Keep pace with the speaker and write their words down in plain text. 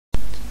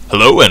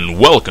Hello and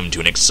welcome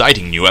to an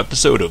exciting new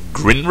episode of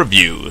Grin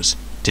Reviews.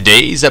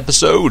 Today's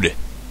episode,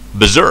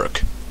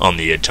 Berzerk on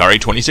the Atari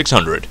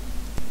 2600.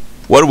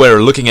 What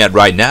we're looking at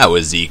right now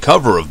is the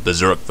cover of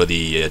Berzerk for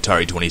the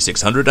Atari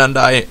 2600, and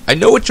I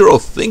know what you're all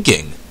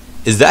thinking.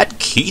 Is that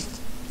Keith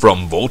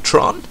from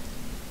Voltron?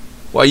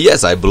 Why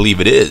yes, I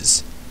believe it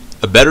is.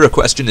 A better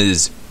question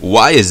is,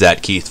 why is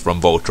that Keith from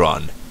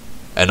Voltron?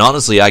 And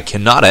honestly, I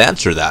cannot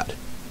answer that.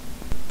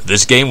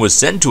 This game was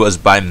sent to us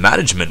by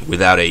management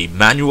without a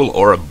manual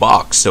or a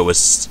box, so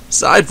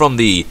aside from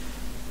the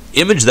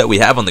image that we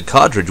have on the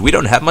cartridge, we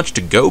don't have much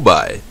to go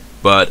by.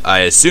 But I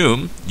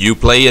assume you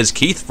play as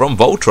Keith from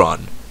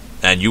Voltron,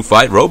 and you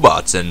fight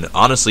robots, and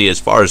honestly,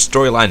 as far as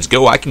storylines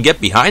go, I can get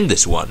behind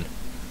this one.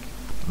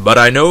 But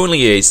I know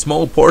only a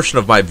small portion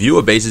of my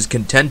viewer base is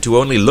content to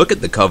only look at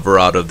the cover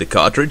out of the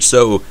cartridge,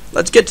 so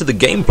let's get to the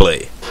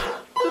gameplay.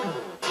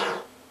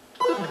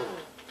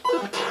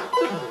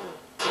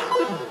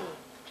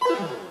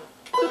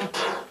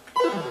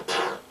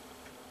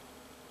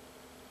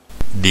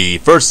 The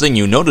first thing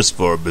you notice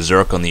for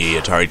Berzerk on the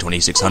Atari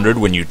 2600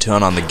 when you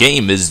turn on the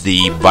game is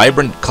the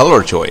vibrant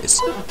color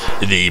choice.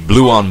 The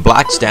blue on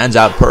black stands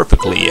out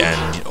perfectly,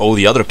 and all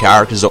the other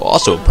characters are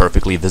also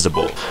perfectly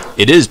visible.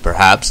 It is,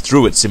 perhaps,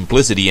 through its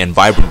simplicity and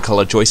vibrant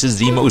color choices,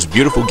 the most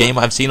beautiful game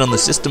I've seen on the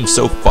system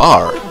so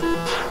far.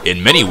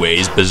 In many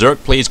ways,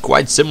 Berzerk plays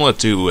quite similar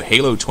to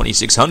Halo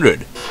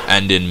 2600,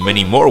 and in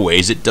many more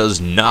ways it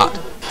does not.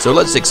 So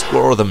let's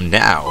explore them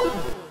now.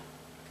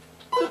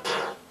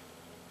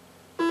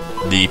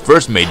 The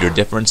first major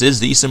difference is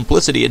the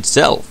simplicity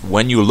itself.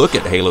 When you look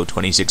at Halo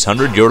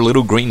 2600, your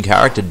little green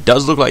character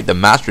does look like the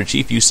Master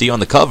Chief you see on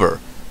the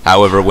cover.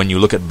 However, when you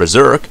look at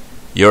Berzerk,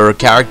 your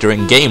character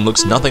in-game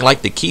looks nothing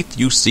like the Keith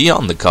you see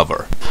on the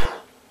cover.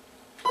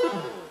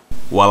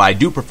 While I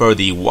do prefer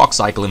the walk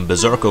cycle in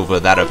Berzerk over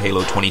that of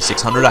Halo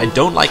 2600, I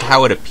don't like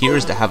how it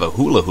appears to have a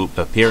hula hoop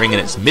appearing in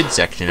its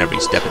midsection every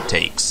step it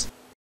takes.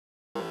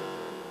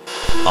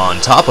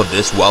 On top of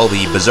this, while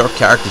the Berzerk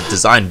character's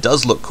design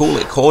does look cool,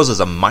 it causes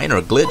a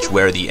minor glitch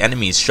where the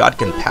enemy's shot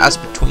can pass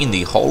between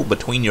the hole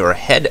between your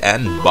head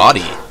and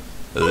body.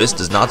 This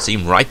does not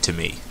seem right to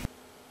me.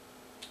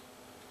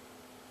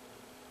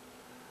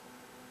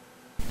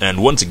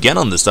 And once again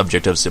on the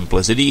subject of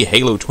simplicity,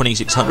 Halo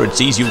 2600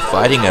 sees you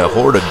fighting a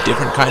horde of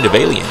different kind of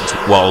aliens,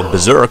 while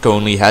Berzerk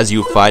only has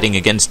you fighting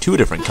against two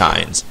different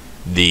kinds,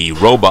 the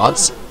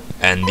robots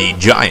and the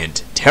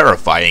giant,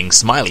 terrifying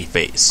smiley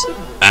face.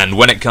 And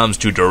when it comes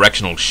to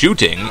directional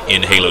shooting,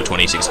 in Halo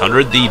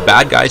 2600, the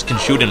bad guys can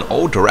shoot in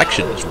all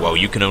directions, while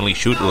you can only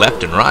shoot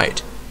left and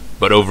right.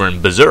 But over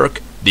in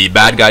Berzerk, the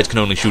bad guys can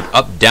only shoot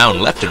up, down,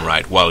 left, and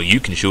right, while you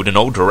can shoot in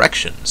all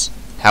directions.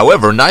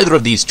 However, neither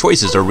of these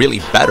choices are really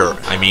better.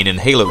 I mean, in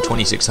Halo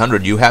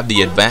 2600, you have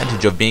the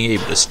advantage of being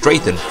able to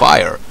strafing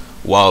fire,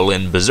 while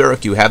in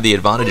Berzerk, you have the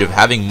advantage of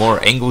having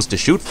more angles to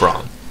shoot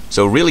from.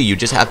 So really, you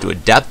just have to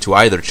adapt to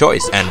either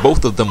choice, and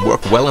both of them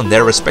work well in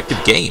their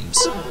respective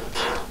games.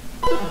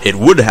 It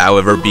would,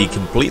 however, be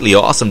completely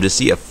awesome to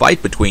see a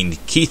fight between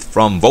Keith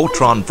from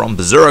Voltron from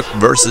Berzerk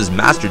versus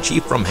Master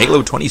Chief from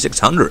Halo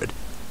 2600.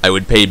 I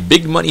would pay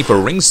big money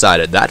for ringside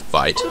at that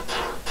fight.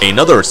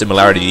 Another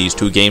similarity these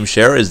two games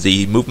share is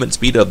the movement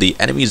speed of the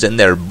enemies and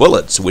their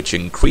bullets, which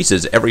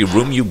increases every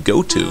room you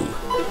go to.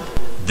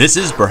 This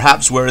is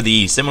perhaps where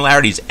the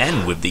similarities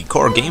end, with the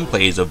core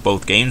gameplays of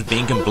both games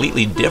being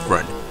completely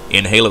different.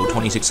 In Halo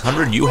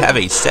 2600, you have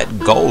a set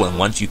goal, and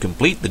once you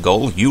complete the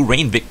goal, you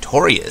reign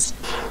victorious.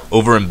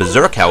 Over in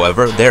Berzerk,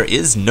 however, there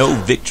is no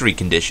victory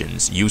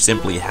conditions. You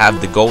simply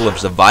have the goal of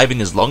surviving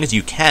as long as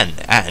you can,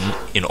 and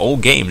in all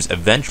games,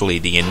 eventually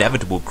the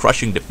inevitable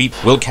crushing defeat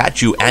will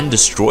catch you and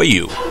destroy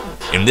you.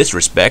 In this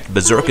respect,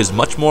 Berzerk is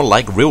much more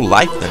like real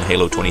life than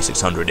Halo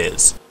 2600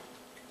 is.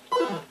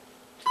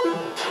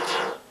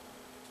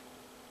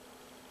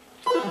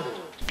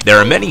 There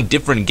are many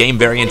different game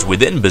variants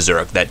within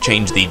Berzerk that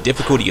change the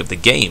difficulty of the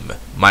game.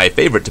 My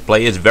favorite to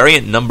play is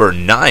variant number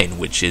 9,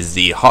 which is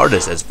the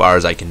hardest as far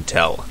as I can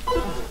tell.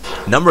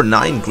 Number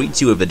 9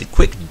 greets you with a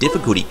quick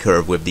difficulty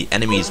curve, with the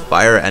enemy's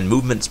fire and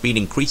movement speed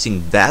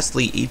increasing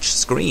vastly each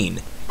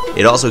screen.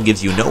 It also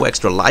gives you no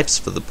extra lives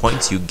for the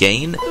points you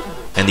gain,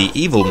 and the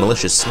evil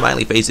malicious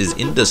smiley face is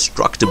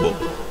indestructible.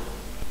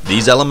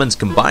 These elements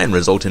combined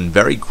result in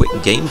very quick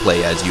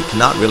gameplay, as you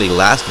cannot really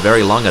last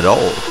very long at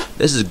all.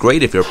 This is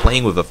great if you're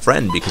playing with a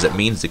friend, because it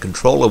means the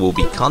controller will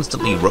be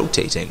constantly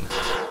rotating.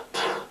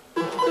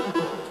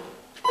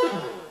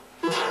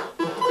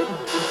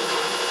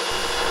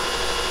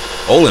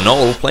 All in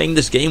all, playing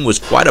this game was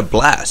quite a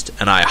blast,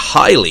 and I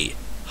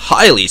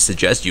highly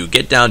suggest you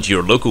get down to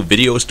your local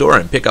video store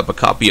and pick up a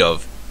copy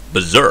of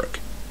Berzerk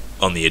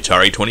on the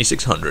Atari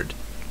 2600.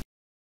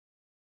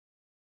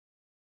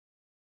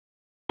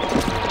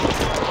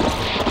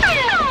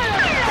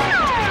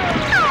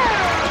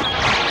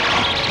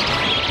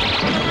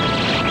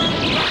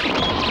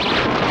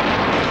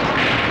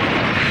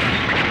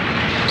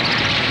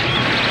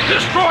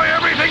 Destroy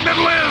everything that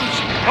lives!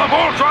 The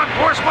Voltron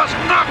force must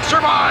not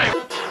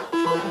survive!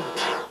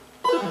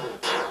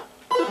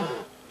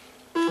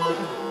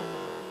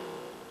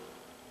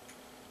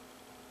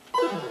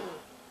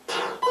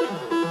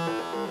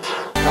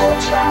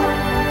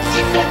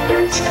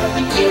 defenders of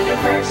the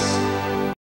universe.